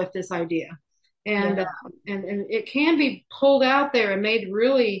 with this idea, and yeah, and it can be pulled out there and made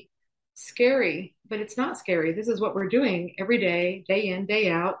really scary, but it's not scary. This is what we're doing every day, day in, day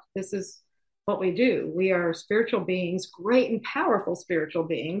out. This is what we do. We are spiritual beings, great and powerful spiritual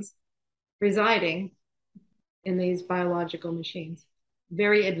beings residing in these biological machines,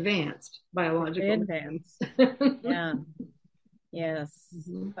 very advanced very biological machines. advanced. Yeah, yes.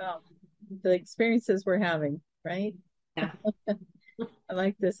 Mm-hmm. Well, the experiences we're having, right? Yeah. I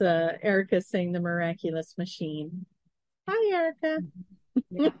like this. Erica saying the miraculous machine. Hi, Erica.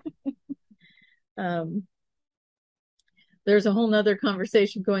 Yeah. Um, there's a whole nother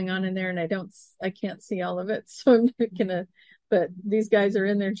conversation going on in there, and I can't see all of it, so I'm not gonna. But these guys are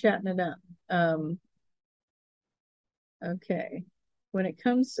in there chatting it up. Okay.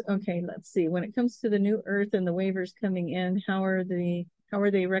 Okay, let's see. When it comes to the new Earth and the waivers coming in, how are they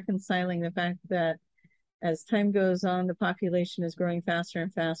reconciling the fact that as time goes on, the population is growing faster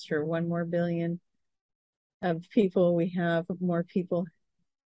and faster? 1 more billion of people. We have more people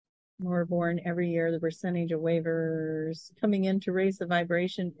more born every year. The percentage of waivers coming in to raise the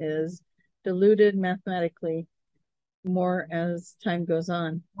vibration is diluted mathematically more as time goes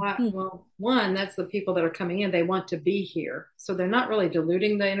on. Well, one, that's the people that are coming in. They want to be here. So they're not really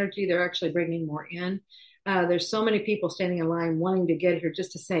diluting the energy. They're actually bringing more in. There's so many people standing in line wanting to get here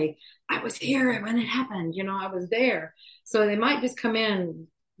just to say, I was here when it happened. I was there. So they might just come in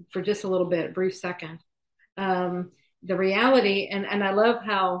for just a little bit, a brief second. The reality, and I love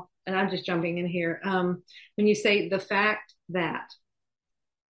how, and I'm just jumping in here, when you say the fact that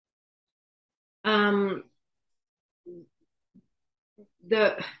um,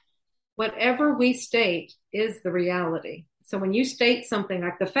 the whatever we state is the reality. So when you state something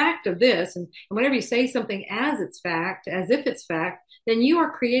like the fact of this, and whenever you say something as it's fact, as if it's fact, then you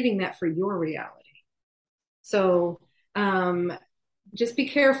are creating that for your reality. So um, just be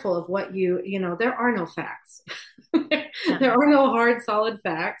careful of what there are no facts. Yeah. There are no hard, solid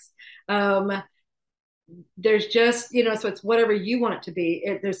facts. Um, there's just, so it's whatever you want it to be.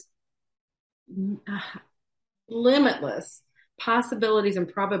 There's limitless possibilities and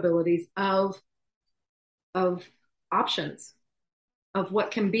probabilities of options of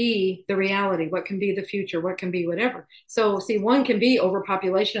what can be the reality, what can be the future, what can be whatever. So see, one can be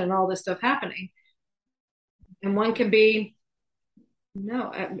overpopulation and all this stuff happening, and one can be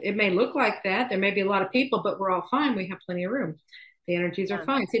no, it may look like that. There may be a lot of people, but we're all fine. We have plenty of room. The energies are Yeah.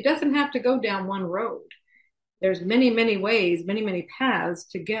 fine. See, it doesn't have to go down one road. There's many, many ways, many, many paths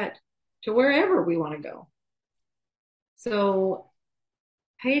to get to wherever we want to go. So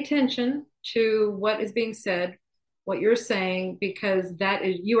pay attention to what is being said, what you're saying, because that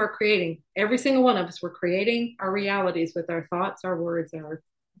is, you are creating, every single one of us, we're creating our realities with our thoughts, our words,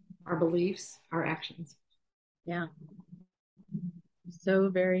 our beliefs, our actions. Yeah. So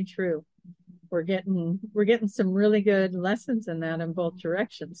very true. We're getting some really good lessons in that in both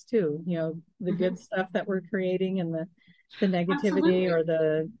directions too. The good stuff that we're creating and the negativity Absolutely. or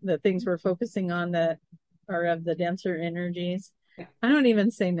the things we're focusing on that are of the denser energies. Yeah. I don't even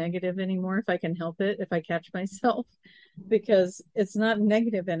say negative anymore if I can help it, if I catch myself, because it's not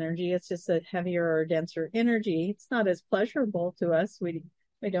negative energy. It's just a heavier or denser energy. It's not as pleasurable to us. We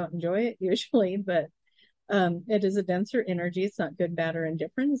don't enjoy it usually, but it is a denser energy. It's not good, bad, or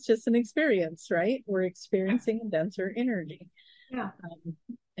indifferent. It's just an experience, right? We're experiencing a denser energy. Yeah.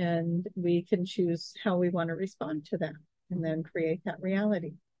 And we can choose how we want to respond to that and then create that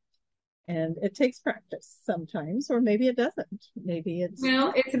reality. And it takes practice sometimes, or maybe it doesn't. Maybe it's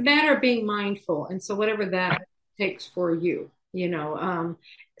Well, just, it's a matter of being mindful. And so whatever that takes for you,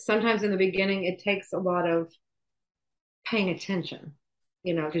 sometimes in the beginning, it takes a lot of paying attention,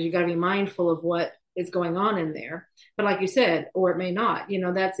 because you got to be mindful of what is going on in there. But like you said, or it may not,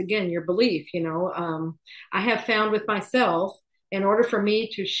 that's again your belief. I have found with myself, in order for me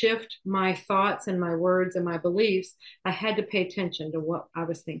to shift my thoughts and my words and my beliefs, I had to pay attention to what I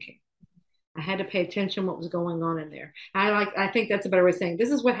was thinking. I had to pay attention what was going on in there. I think that's a better way of saying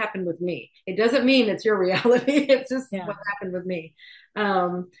this is what happened with me. It doesn't mean it's your reality. It's just yeah, what happened with me.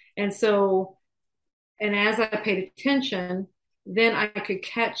 And so, and as I paid attention, then I could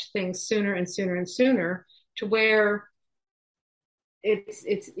catch things sooner and sooner and sooner to where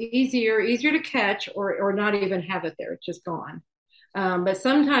it's easier to catch or not even have it there. It's just gone. But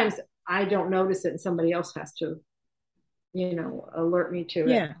sometimes I don't notice it and somebody else has to, alert me to it.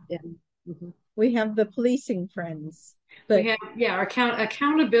 yeah. And, mhm. We have the policing friends, We but have, yeah, our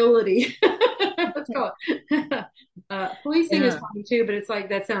accountability. Let's call it. Policing is yeah, fine too, but it's like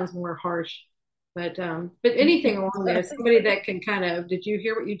that sounds more harsh. But anything it along there, does. somebody that can kind of, did you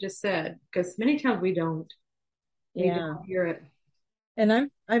hear what you just said? Because many times we don't. We Yeah. don't hear it.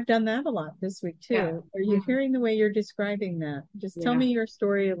 And I've done that a lot this week Yeah. too. Are you Mhm. hearing the way you're describing that? Just tell Yeah. me your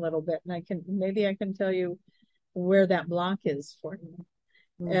story a little bit, and maybe I can tell you where that block is for you.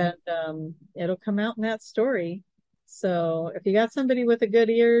 Mhm. And it'll come out in that story. So if you got somebody with a good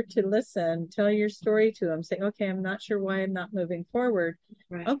ear to listen, tell your story to them. Say, okay, I'm not sure why I'm not moving forward.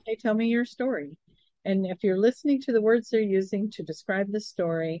 Right. Okay, tell me your story. And if you're listening to the words they're using to describe the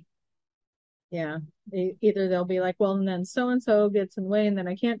story, yeah, either they'll be like, well, and then so and so gets in the way, and then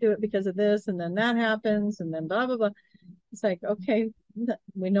I can't do it because of this, and then that happens, and then blah blah blah. It's like, okay,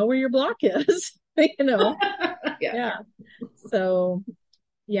 we know where your block is, you know. Yeah. Yeah. So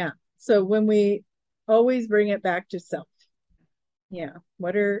yeah. So when we always bring it back to self. Yeah.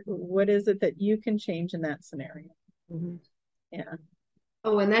 What is it that you can change in that scenario? Mhm. Yeah.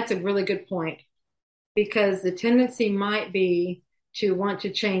 Oh, and that's a really good point because the tendency might be to want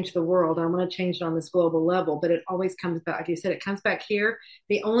to change the world. I want to change it on this global level, but it always comes back. Like you said, it comes back here.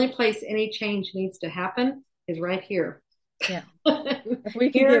 The only place any change needs to happen is right here. Yeah. If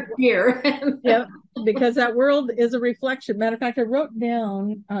we could get, Here, here. yeah, because that world is a reflection. Matter of fact, I wrote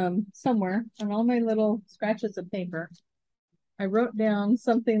down somewhere on all my little scratches of paper, I wrote down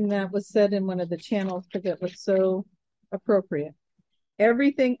something that was said in one of the channels because it was so appropriate.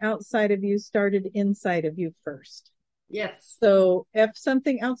 Everything outside of you started inside of you first. Yes. So if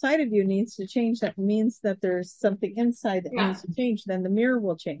something outside of you needs to change, that means that there's something inside that Yeah. needs to change, then the mirror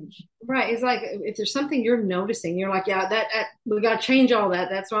will change. Right. It's like if there's something you're noticing, you're like, yeah, that we got to change all that.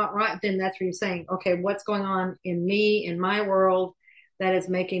 That's not right. Then that's where you're saying, okay, what's going on in me, in my world that is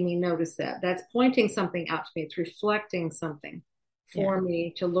making me notice that? That's pointing something out to me. It's reflecting something Yeah. for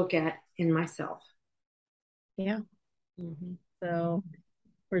me to look at in myself. Yeah. Hmm. So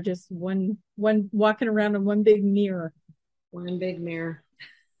we're just one walking around in one big mirror. One big mirror.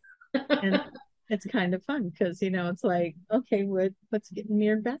 And it's kind of fun because, it's like, okay, what's getting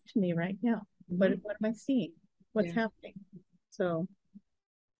mirrored back to me right now? What Hmm. what am I seeing? What's Yeah. happening? So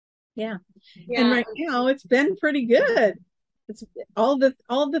yeah. And Yeah. right now it's been pretty good. It's all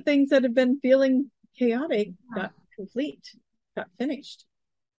the things that have been feeling chaotic got complete, got finished,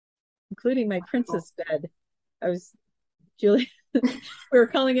 including my princess bed. I was Julie, we were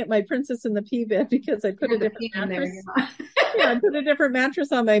calling it my princess in the pea bed because I You put a had the different pee in there. mattress. Yeah, I put a different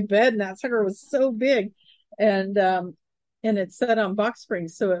mattress on my bed, and that sucker was so big, and um, and it sat on box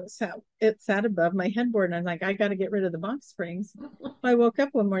springs, so it sat above my headboard, and I was like, I got to get rid of the box springs. I woke up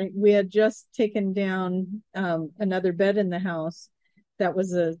one morning. We had just taken down another bed in the house that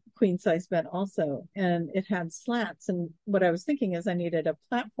was a queen size bed also, and it had slats. And what I was thinking is I needed a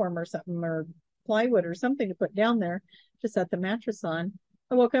platform or something or plywood or something to put down there to set the mattress on.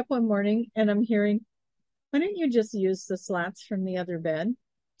 I woke up one morning and I'm hearing, why don't you just use the slats from the other bed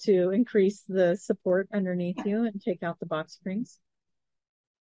to increase the support underneath you and take out the box springs?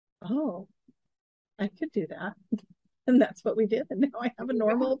 Oh, I could do that. And that's what we did. And now I have a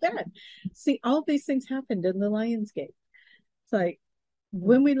normal bed. See, all these things happened in the Lionsgate. It's like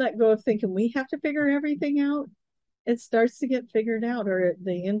when we let go of thinking we have to figure everything out, it starts to get figured out, or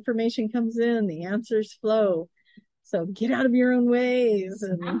the information comes in, the answers flow. So get out of your own ways.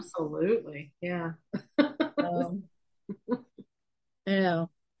 And Absolutely. Yeah. um, you know,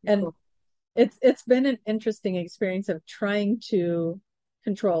 and Cool. it's been an interesting experience of trying to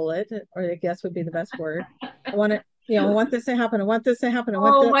control it, or I guess would be the best word. I want to, I want this to happen. I want this to happen. I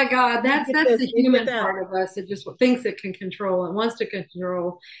want Oh that. my God, I need to get that's this. the I need to get human that. part of us that just thinks it can control and wants to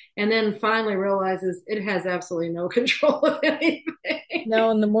control, and then finally realizes it has absolutely no control of anything.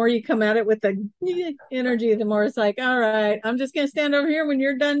 No, and the more you come at it with the energy, the more it's like, all right, I'm just going to stand over here when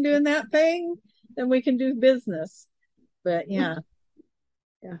you're done doing that thing, then we can do business. But yeah,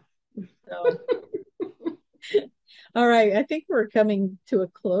 Yeah. so all right, I think we're coming to a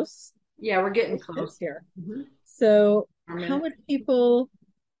Yeah, we're getting close close. here. Hmm. So, Our how minute. would people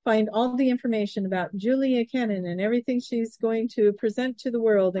find all the information about Julia Cannon and everything she's going to present to the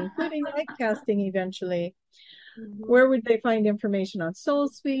world, including light casting eventually? Hmm. Where would they find information on Soul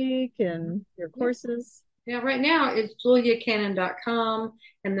Speak and your Yeah. courses? Yeah, right now it's juliacannon.com,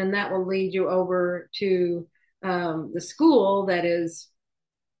 and then that will lead you over to the school that is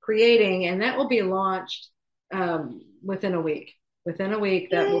creating, and that will be launched within a week. Within a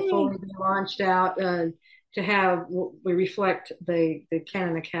week, that will Yay! fully be launched out to have we reflect the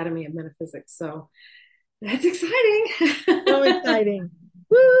Canon Academy of Metaphysics. So that's So exciting. exciting.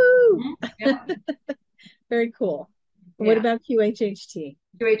 Woo! Yeah, Very cool. What yeah. about QHHT?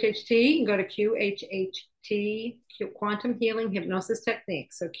 QHHT, you can go to QHHT, Quantum Healing Hypnosis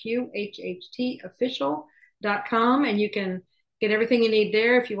Technique. So QHHTofficial.com, and you can get everything you need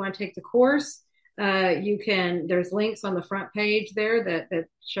there if you want to take the course. There's links on the front page there that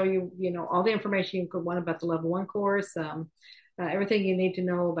show you, all the information you could want about the level one course, everything you need to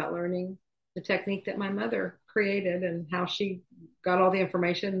know about learning the technique that my mother created and how she got all the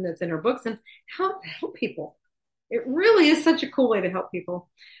information that's in her books and how to help people. It really is such a cool way to help people.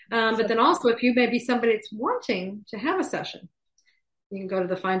 But So then also, if you may be somebody that's wanting to have a session, you can go to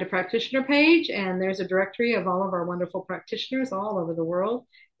the Find a Practitioner page, and there's a directory of all of our wonderful practitioners all over the world.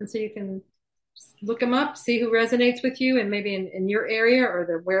 And so you can look them up, see who resonates with you, and maybe in your area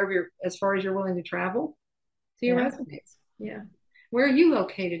or wherever as far as you're willing to travel, see who yeah, resonates. Yeah. Where are you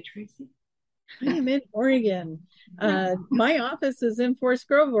located, Tracie? I am in Oregon. My office is in Forest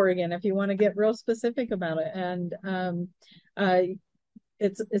Grove, Oregon, if you want to get real specific about it. And uh,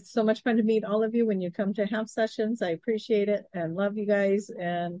 it's so much fun to meet all of you when you come to have sessions. I appreciate it and love you guys.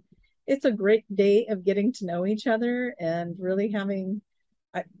 And it's a great day of getting to know each other and really having,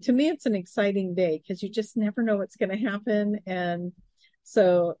 to me, it's an exciting day because you just never know what's going to happen. And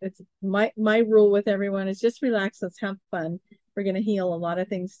so it's my rule with everyone is just relax. Let's have fun. We're going to heal a lot of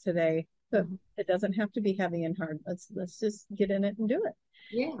things today, but Mhm. it doesn't have to be heavy and hard. Let's just get in it and do it.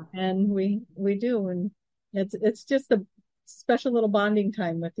 Yeah. And we do, and it's just a special little bonding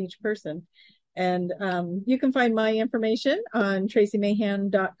time with each person. And you can find my information on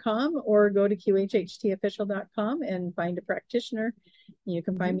traciemahan.com or go to qhhtofficial.com and find a practitioner. You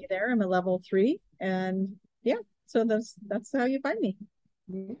can find Mhm. me there. I'm a level 3. And yeah, so that's how you find me.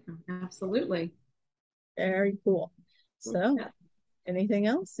 Yeah, absolutely. Very cool. So, Yeah. anything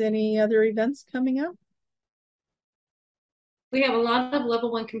else? Any other events coming up? We have a lot of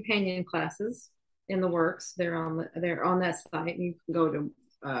level one companion classes in the works. They're on that site. You can go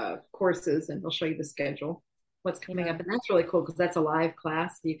to courses and they'll show you the schedule. what's coming Yeah. up. And that's really cool because that's a live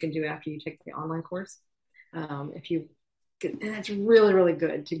class you can do after you take the online course. If you and it's really, really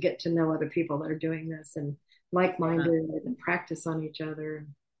good to get to know other people that are doing this and Yeah. like-minded and practice on each other.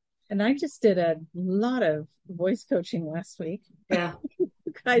 And I just did a lot of voice coaching last week. Yeah. You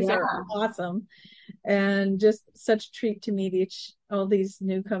guys Yeah. are awesome. And just such a treat to meet all these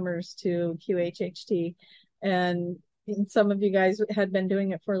newcomers to QHHT. And some of you guys had been doing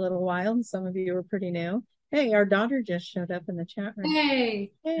it for a little while, and some of you were pretty new. Hey, our daughter just showed up in the chat room.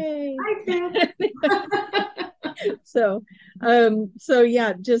 Hey. Hey. Hi, Ted. So, so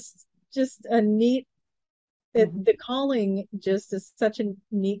yeah, just a neat. The calling just is such a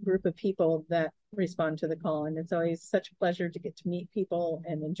neat group of people that respond to the call, and it's always such a pleasure to get to meet people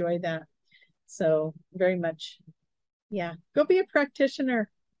and enjoy that. So very much, yeah, go be a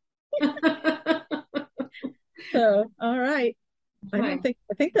practitioner. So, all right. Hi. I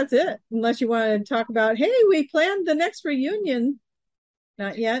think that's it. Unless you want to talk about, hey, we planned the next reunion.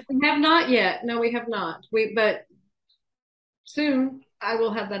 Not yet. We have not yet. No, we have not. But soon I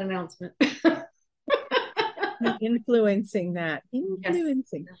will have that announcement. Influencing that. Yes.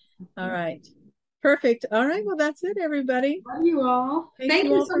 Influencing. All right. Perfect. All right. Well, that's it, everybody. Love you all. Thank Thank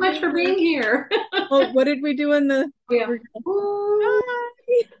you you all so for much being for here. being here. Oh, what did we do in the? Yeah. Ooh.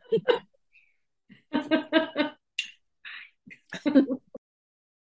 Bye.